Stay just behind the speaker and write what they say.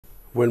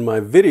When my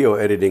video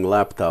editing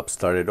laptop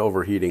started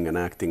overheating and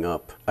acting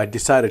up, I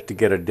decided to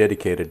get a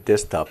dedicated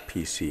desktop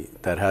PC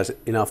that has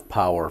enough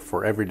power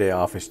for everyday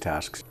office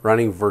tasks,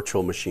 running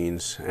virtual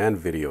machines, and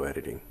video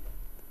editing.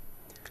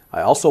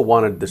 I also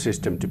wanted the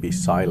system to be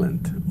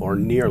silent, or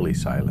nearly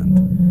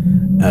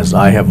silent, as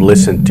I have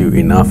listened to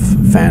enough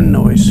fan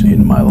noise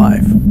in my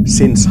life.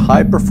 Since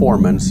high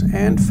performance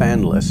and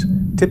fanless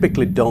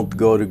typically don't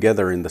go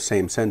together in the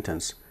same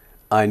sentence,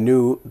 I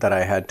knew that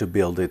I had to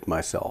build it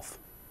myself.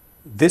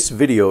 This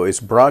video is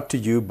brought to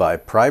you by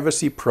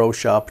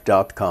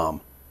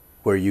PrivacyProShop.com,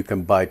 where you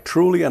can buy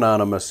truly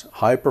anonymous,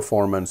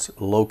 high-performance,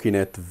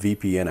 low-keynet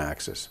VPN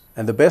access.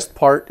 And the best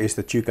part is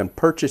that you can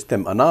purchase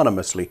them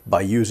anonymously by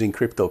using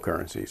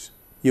cryptocurrencies.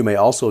 You may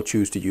also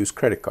choose to use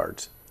credit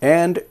cards.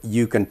 And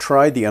you can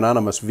try the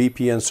anonymous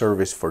VPN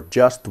service for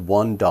just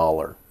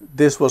 $1.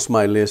 This was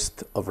my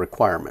list of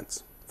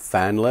requirements.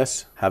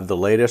 Fanless, have the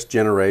latest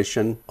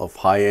generation of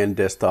high-end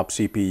desktop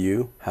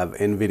CPU, have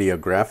NVIDIA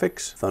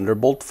graphics,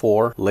 Thunderbolt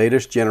 4,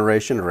 latest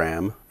generation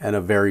RAM, and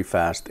a very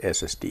fast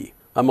SSD.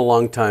 I'm a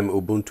longtime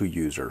Ubuntu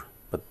user,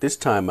 but this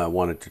time I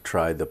wanted to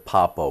try the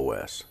Pop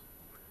OS.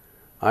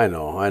 I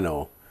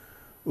know.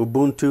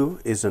 Ubuntu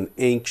is an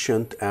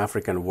ancient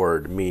African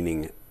word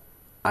meaning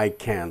I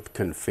can't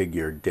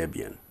configure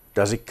Debian.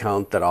 Does it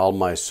count that all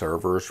my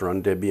servers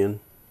run Debian?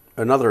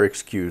 Another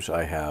excuse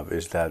I have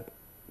is that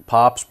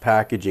Pop's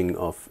packaging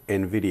of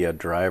NVIDIA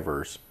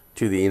drivers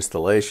to the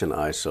installation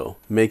ISO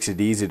makes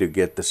it easy to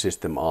get the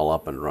system all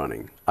up and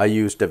running. I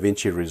use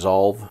Davinci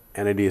Resolve,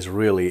 and it is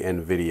really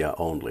NVIDIA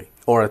only.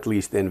 Or at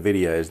least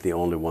NVIDIA is the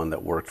only one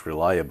that works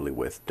reliably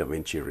with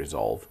Davinci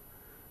Resolve,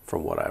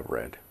 from what I've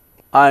read.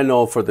 I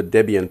know for the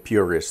Debian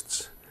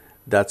purists,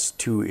 that's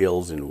two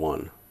ills in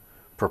one.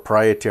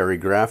 Proprietary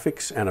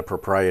graphics and a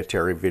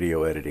proprietary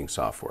video editing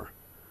software.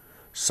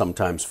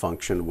 Sometimes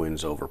function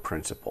wins over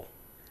principle.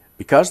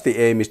 Because the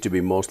aim is to be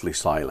mostly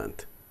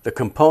silent, the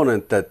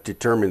component that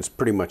determines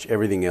pretty much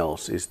everything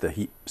else is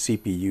the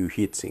CPU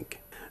heatsink.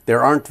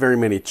 There aren't very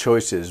many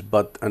choices,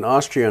 but an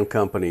Austrian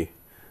company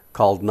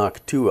called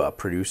Noctua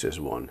produces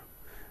one,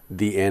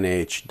 the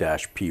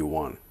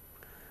NH-P1.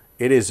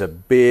 It is a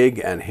big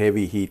and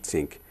heavy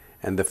heatsink,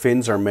 and the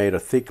fins are made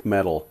of thick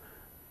metal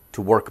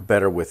to work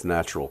better with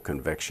natural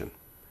convection.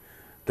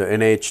 The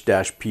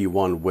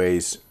NH-P1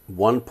 weighs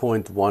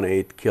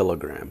 1.18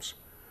 kilograms.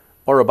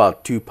 Or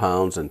about 2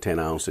 pounds and 10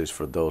 ounces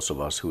for those of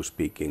us who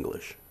speak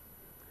English.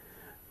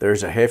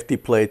 There's a hefty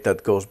plate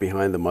that goes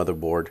behind the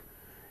motherboard,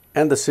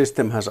 and the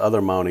system has other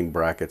mounting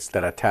brackets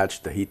that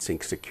attach the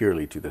heatsink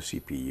securely to the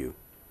CPU.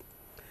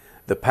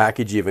 The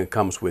package even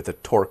comes with a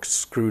Torx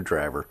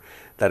screwdriver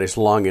that is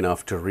long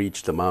enough to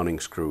reach the mounting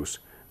screws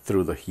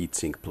through the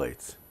heatsink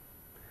plates.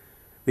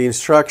 The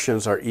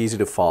instructions are easy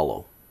to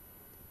follow.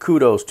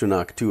 Kudos to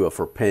Noctua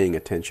for paying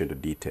attention to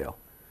detail.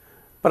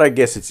 But I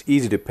guess it's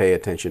easy to pay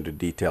attention to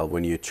detail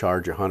when you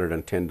charge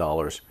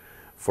 $110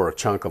 for a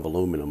chunk of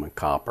aluminum and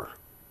copper.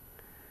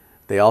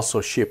 They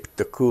also shipped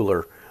the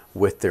cooler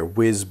with their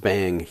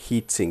whiz-bang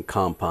heatsink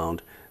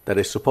compound that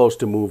is supposed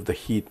to move the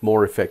heat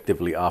more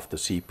effectively off the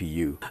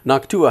CPU.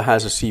 Noctua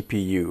has a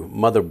CPU,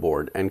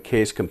 motherboard, and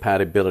case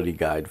compatibility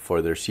guide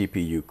for their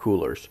CPU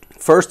coolers.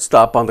 First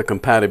stop on the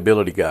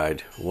compatibility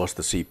guide was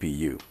the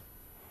CPU.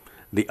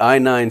 The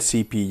i9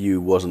 CPU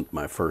wasn't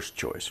my first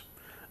choice.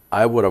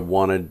 I would have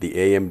wanted the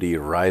AMD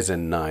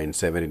Ryzen 9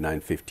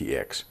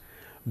 7950X,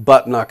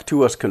 but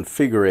Noctua's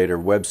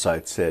configurator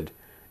website said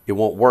it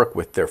won't work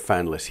with their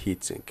fanless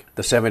heatsink.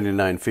 The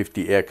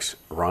 7950X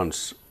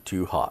runs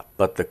too hot,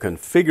 but the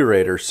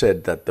configurator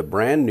said that the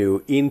brand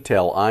new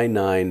Intel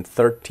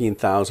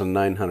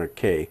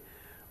i9-13900k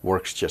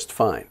works just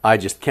fine. I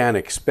just can't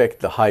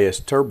expect the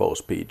highest turbo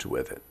speeds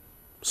with it.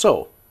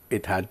 So,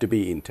 it had to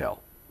be Intel.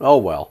 Oh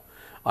well.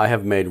 I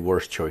have made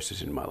worse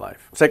choices in my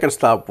life. Second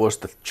stop was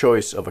the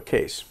choice of a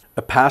case.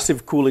 A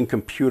passive cooling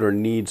computer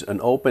needs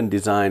an open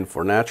design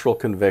for natural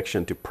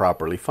convection to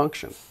properly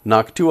function.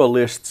 Noctua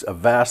lists a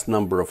vast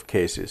number of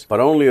cases,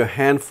 but only a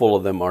handful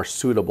of them are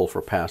suitable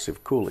for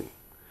passive cooling.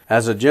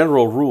 As a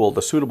general rule,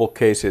 the suitable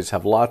cases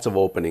have lots of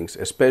openings,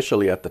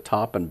 especially at the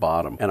top and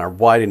bottom, and are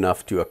wide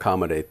enough to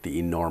accommodate the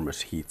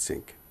enormous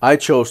heatsink. I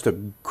chose the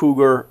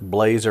Cougar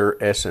Blazer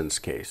Essence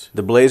case.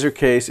 The Blazer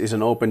case is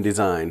an open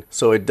design,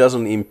 so it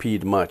doesn't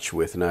impede much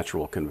with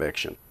natural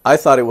convection. I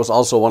thought it was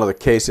also one of the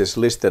cases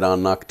listed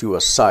on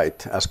Noctua's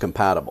site as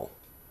compatible.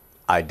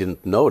 I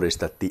didn't notice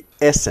that the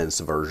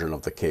Essence version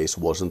of the case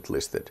wasn't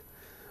listed.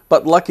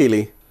 But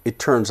luckily, it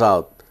turns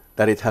out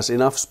that it has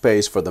enough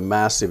space for the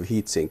massive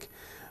heatsink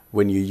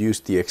when you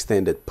use the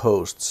extended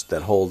posts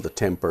that hold the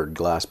tempered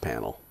glass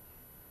panel.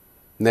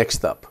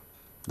 Next up,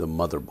 the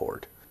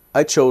motherboard.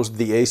 I chose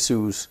the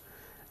ASUS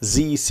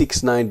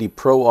Z690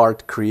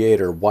 ProArt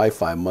Creator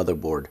Wi-Fi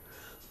motherboard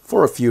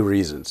for a few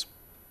reasons.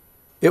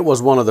 It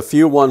was one of the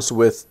few ones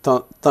with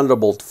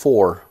Thunderbolt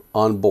 4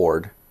 on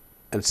board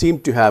and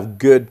seemed to have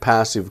good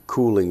passive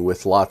cooling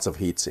with lots of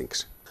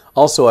heatsinks.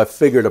 Also, I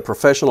figured a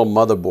professional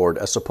motherboard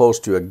as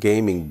opposed to a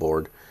gaming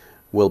board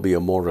will be a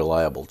more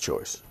reliable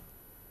choice.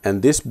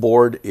 And this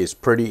board is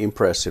pretty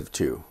impressive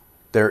too.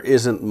 there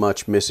isn't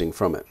much missing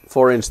from it.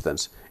 For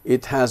instance,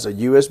 it has a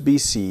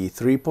USB-C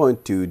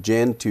 3.2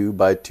 Gen 2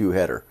 by 2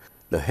 header.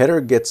 The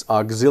header gets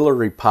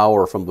auxiliary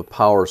power from the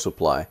power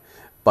supply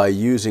by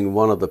using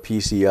one of the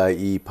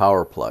PCIe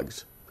power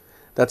plugs.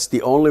 That's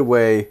the only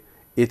way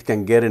it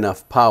can get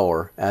enough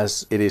power,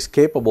 as it is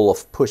capable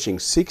of pushing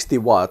 60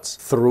 watts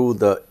through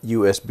the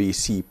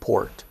USB-C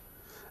port.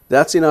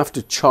 That's enough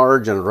to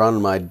charge and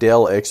run my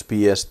Dell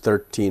XPS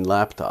 13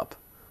 laptop.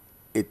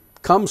 It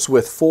comes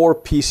with 4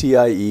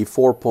 PCIe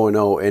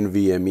 4.0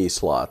 NVMe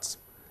slots.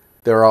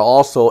 There are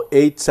also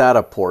 8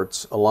 SATA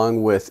ports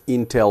along with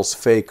Intel's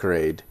fake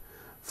RAID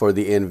for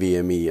the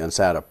NVMe and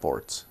SATA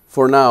ports.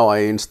 For now, I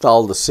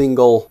installed a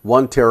single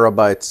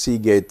 1TB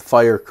Seagate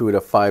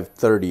FireCuda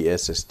 530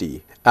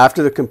 SSD.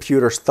 After the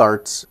computer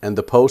starts and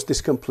the post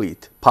is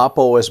complete, Pop!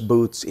 OS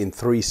boots in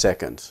 3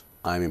 seconds.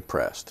 I'm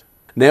impressed.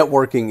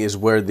 Networking is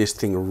where this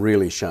thing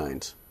really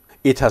shines.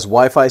 It has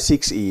Wi-Fi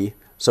 6E,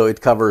 so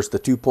it covers the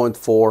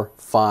 2.4,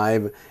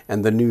 5,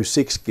 and the new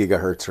 6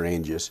 GHz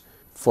ranges.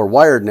 For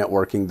wired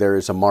networking, there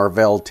is a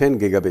Marvell 10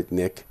 gigabit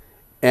NIC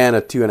and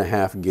a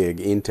 2.5 gig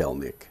Intel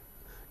NIC.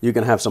 You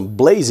can have some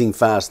blazing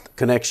fast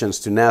connections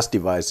to NAS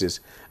devices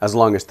as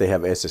long as they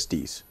have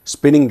SSDs.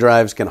 Spinning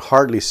drives can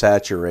hardly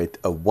saturate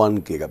a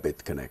 1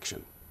 gigabit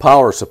connection.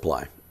 Power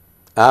supply.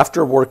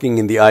 After working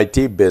in the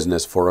IT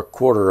business for a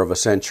quarter of a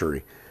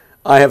century,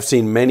 I have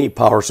seen many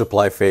power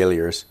supply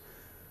failures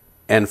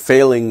and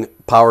failing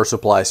power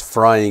supplies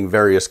frying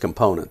various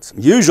components.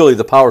 Usually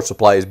the power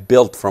supply is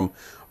built from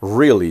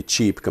really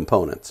cheap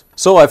components.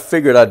 So I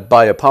figured I'd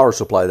buy a power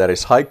supply that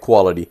is high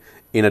quality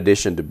in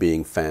addition to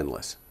being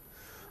fanless.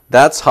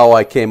 That's how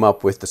I came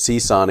up with the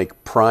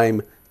Seasonic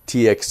Prime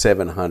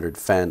TX700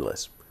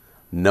 fanless.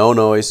 No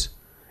noise,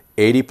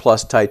 80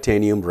 plus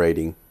titanium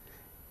rating,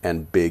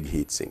 and big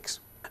heat sinks.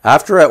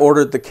 After I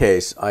ordered the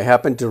case, I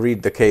happened to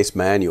read the case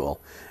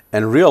manual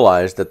and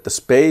realized that the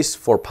space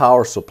for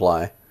power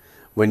supply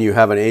when you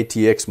have an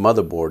ATX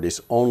motherboard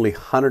is only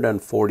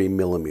 140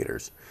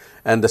 millimeters,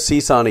 and the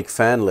Seasonic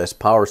fanless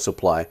power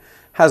supply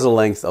has a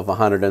length of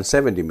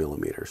 170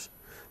 millimeters.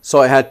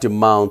 So I had to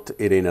mount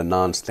it in a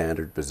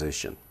non-standard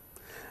position.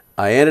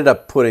 I ended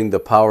up putting the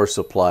power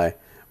supply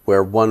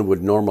where one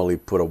would normally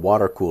put a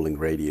water cooling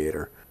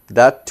radiator.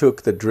 That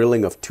took the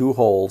drilling of 2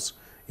 holes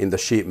in the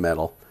sheet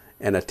metal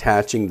and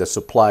attaching the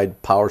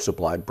supplied power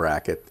supply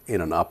bracket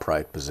in an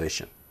upright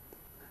position.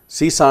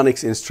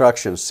 Seasonic's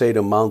instructions say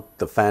to mount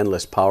the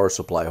fanless power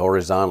supply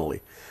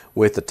horizontally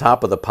with the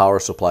top of the power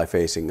supply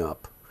facing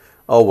up.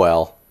 Oh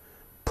well,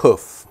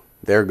 poof,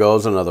 there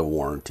goes another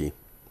warranty.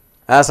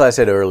 As I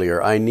said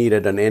earlier, I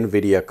needed an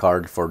NVIDIA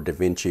card for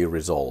Davinci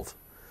Resolve.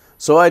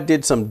 So I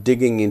did some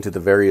digging into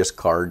the various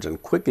cards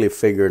and quickly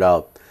figured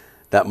out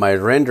that my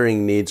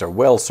rendering needs are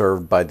well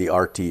served by the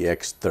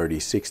RTX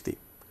 3060.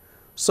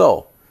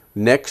 So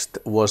next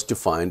was to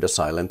find a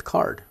silent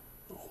card.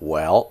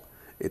 Well,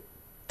 it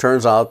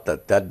turns out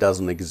that that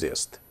doesn't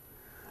exist.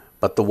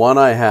 But the one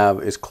I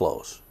have is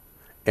close.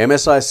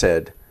 MSI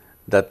said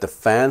that the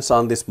fans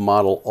on this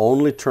model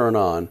only turn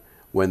on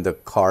when the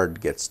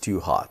card gets too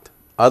hot.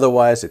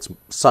 Otherwise it's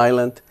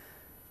silent,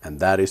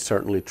 and that is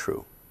certainly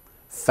true.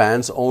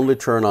 Fans only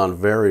turn on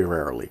very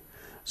rarely,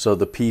 so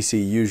the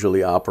PC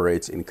usually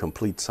operates in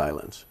complete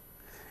silence.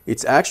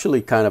 It's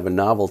actually kind of a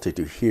novelty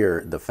to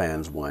hear the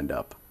fans wind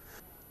up.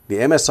 The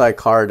MSI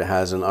card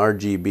has an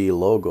RGB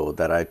logo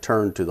that I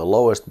turned to the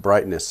lowest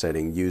brightness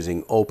setting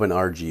using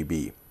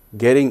OpenRGB.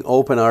 Getting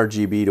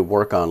OpenRGB to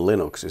work on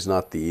Linux is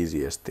not the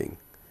easiest thing.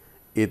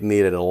 It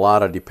needed a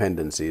lot of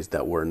dependencies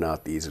that were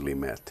not easily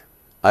met.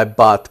 I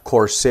bought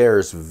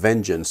Corsair's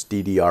Vengeance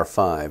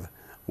DDR5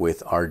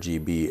 with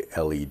RGB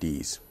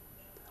LEDs.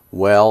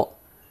 Well,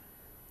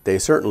 they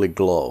certainly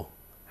glow.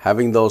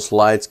 Having those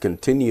lights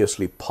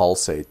continuously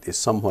pulsate is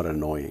somewhat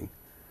annoying.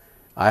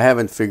 I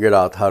haven't figured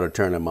out how to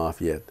turn them off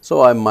yet,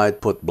 so I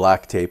might put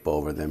black tape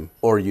over them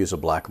or use a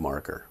black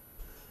marker.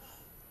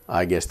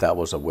 I guess that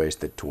was a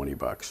wasted 20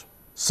 bucks.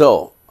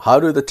 So, how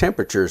do the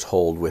temperatures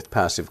hold with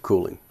passive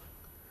cooling?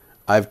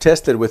 I've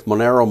tested with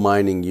Monero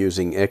mining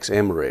using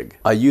XMRig.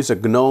 I use a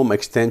GNOME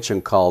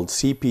extension called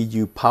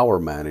CPU Power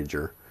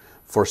Manager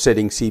for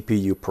setting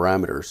CPU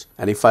parameters,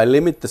 and if I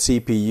limit the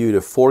CPU to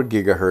 4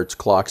 GHz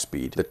clock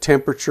speed, the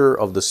temperature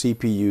of the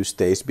CPU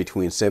stays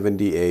between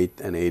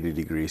 78 and 80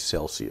 degrees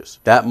Celsius.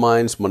 That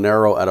mines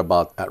Monero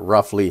at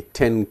roughly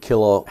 10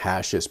 kilo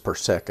hashes per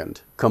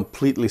second,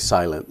 completely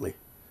silently,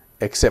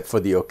 except for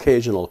the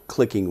occasional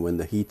clicking when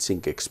the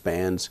heatsink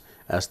expands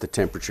as the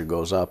temperature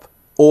goes up,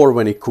 or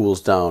when it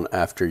cools down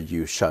after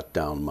you shut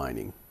down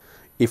mining.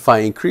 If I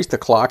increase the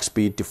clock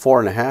speed to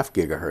 4.5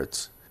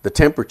 GHz, the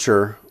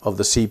temperature of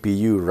the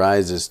CPU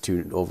rises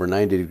to over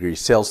 90 degrees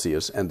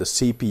Celsius, and the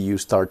CPU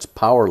starts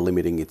power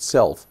limiting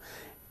itself,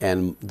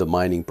 and the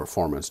mining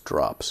performance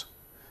drops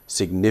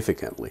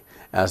significantly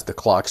as the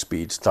clock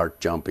speeds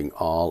start jumping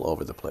all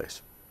over the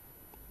place.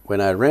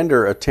 When I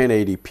render a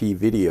 1080p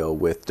video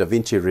with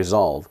Davinci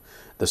Resolve,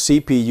 the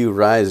CPU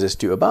rises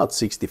to about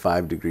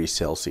 65 degrees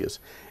Celsius,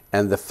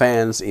 and the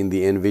fans in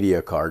the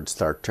NVIDIA card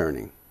start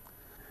turning.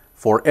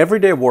 For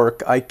everyday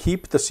work, I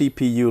keep the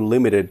CPU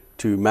limited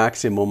to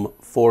maximum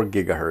 4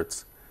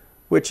 GHz,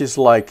 which is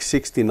like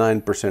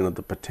 69% of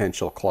the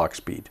potential clock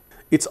speed.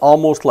 It's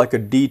almost like a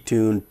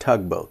detuned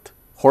tugboat.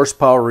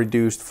 Horsepower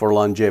reduced for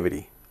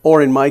longevity,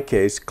 or in my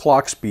case,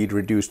 clock speed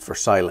reduced for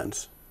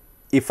silence.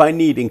 If I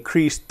need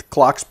increased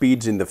clock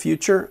speeds in the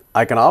future,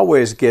 I can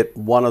always get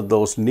one of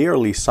those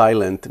nearly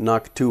silent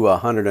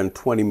Noctua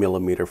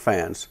 120mm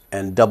fans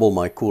and double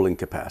my cooling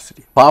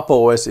capacity. Pop!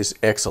 OS is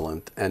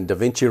excellent and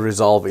Davinci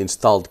Resolve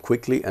installed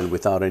quickly and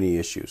without any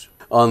issues.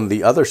 On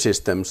the other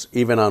systems,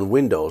 even on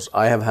Windows,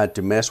 I have had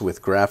to mess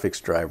with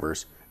graphics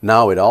drivers.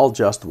 Now it all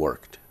just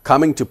worked.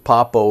 Coming to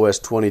Pop! OS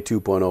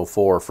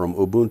 22.04 from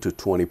Ubuntu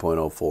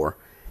 20.04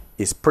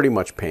 is pretty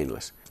much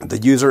painless. The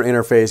user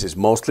interface is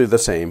mostly the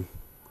same,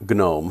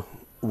 GNOME,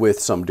 with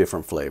some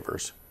different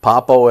flavors.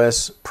 Pop!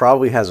 OS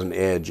probably has an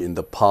edge in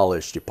the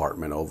polish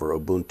department over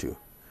Ubuntu,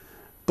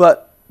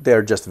 but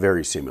they're just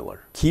very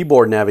similar.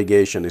 Keyboard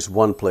navigation is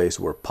one place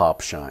where Pop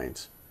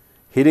shines.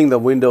 Hitting the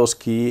Windows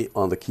key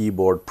on the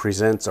keyboard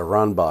presents a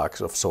run box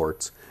of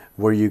sorts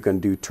where you can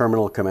do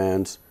terminal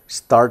commands,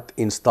 start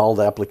installed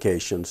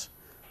applications,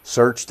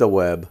 search the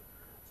web,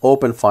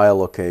 open file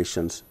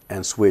locations,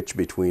 and switch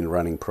between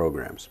running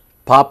programs.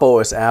 Pop!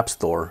 OS App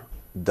Store,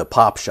 the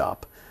Pop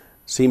Shop,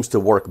 seems to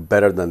work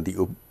better than the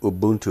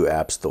Ubuntu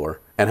App Store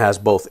and has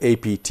both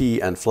APT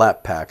and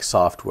Flatpak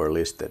software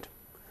listed.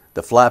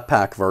 The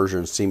Flatpak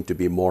versions seem to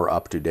be more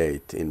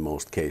up-to-date in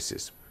most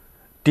cases.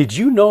 Did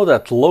you know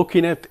that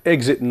Lokinet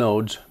exit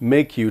nodes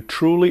make you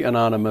truly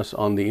anonymous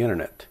on the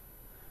internet?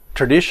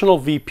 Traditional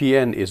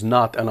VPN is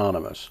not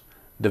anonymous.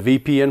 The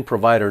VPN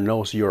provider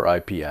knows your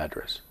IP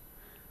address.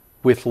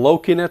 With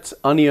Lokinet's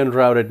onion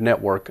routed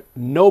network,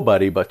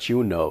 nobody but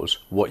you knows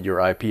what your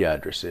IP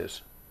address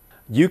is.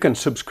 You can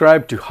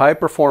subscribe to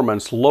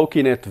high-performance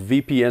Lokinet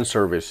VPN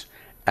service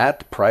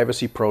at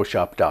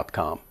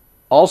privacyproshop.com.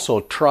 Also,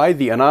 try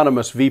the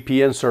anonymous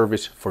VPN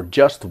service for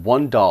just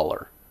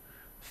 $1.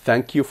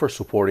 Thank you for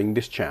supporting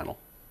this channel.